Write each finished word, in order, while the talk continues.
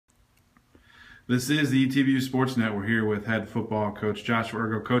This is the TLU Sports Net. We're here with head football coach Josh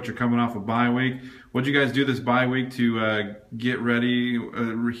Eargle. Coach, you're coming off a bye week. What did you guys do this bye week to get ready,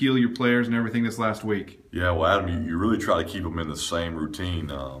 heal your players and everything this last week? Yeah, well, Adam, you really try to keep them in the same routine.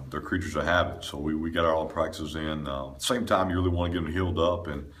 They're creatures of habit, so we got our own practices in. At the same time, you really want to get them healed up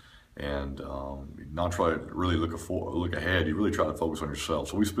and not try to really look ahead. You really try to focus on yourself.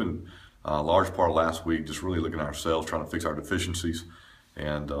 So we spent a large part of last week just really looking at ourselves, trying to fix our deficiencies,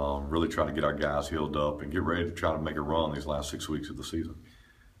 and really try to get our guys healed up and get ready to try to make a run these last 6 weeks of the season.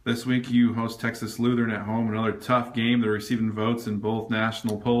 This week you host Texas Lutheran at home, another tough game. They're receiving votes in both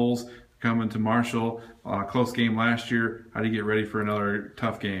national polls. Coming to Marshall, close game last year. How do you get ready for another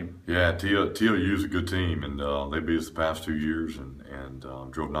tough game? Yeah, TLU is a good team, and they beat us the past 2 years and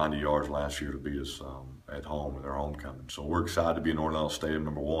drove 90 yards last year to beat us at home in their homecoming. So we're excited to be in Orlando Stadium,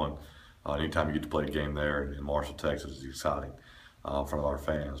 number one. Anytime you get to play a game there in Marshall, Texas, is exciting in front of our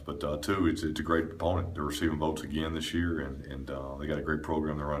fans. But two, it's a great opponent. They're receiving votes again this year, and they got a great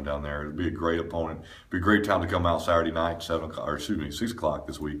program to run down there. It'll be a great opponent. It'll be a great time to come out Saturday night, 6 o'clock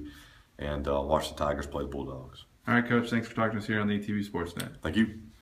this week, and watch the Tigers play the Bulldogs. All right, Coach. Thanks for talking to us here on the TV Sports Net. Thank you.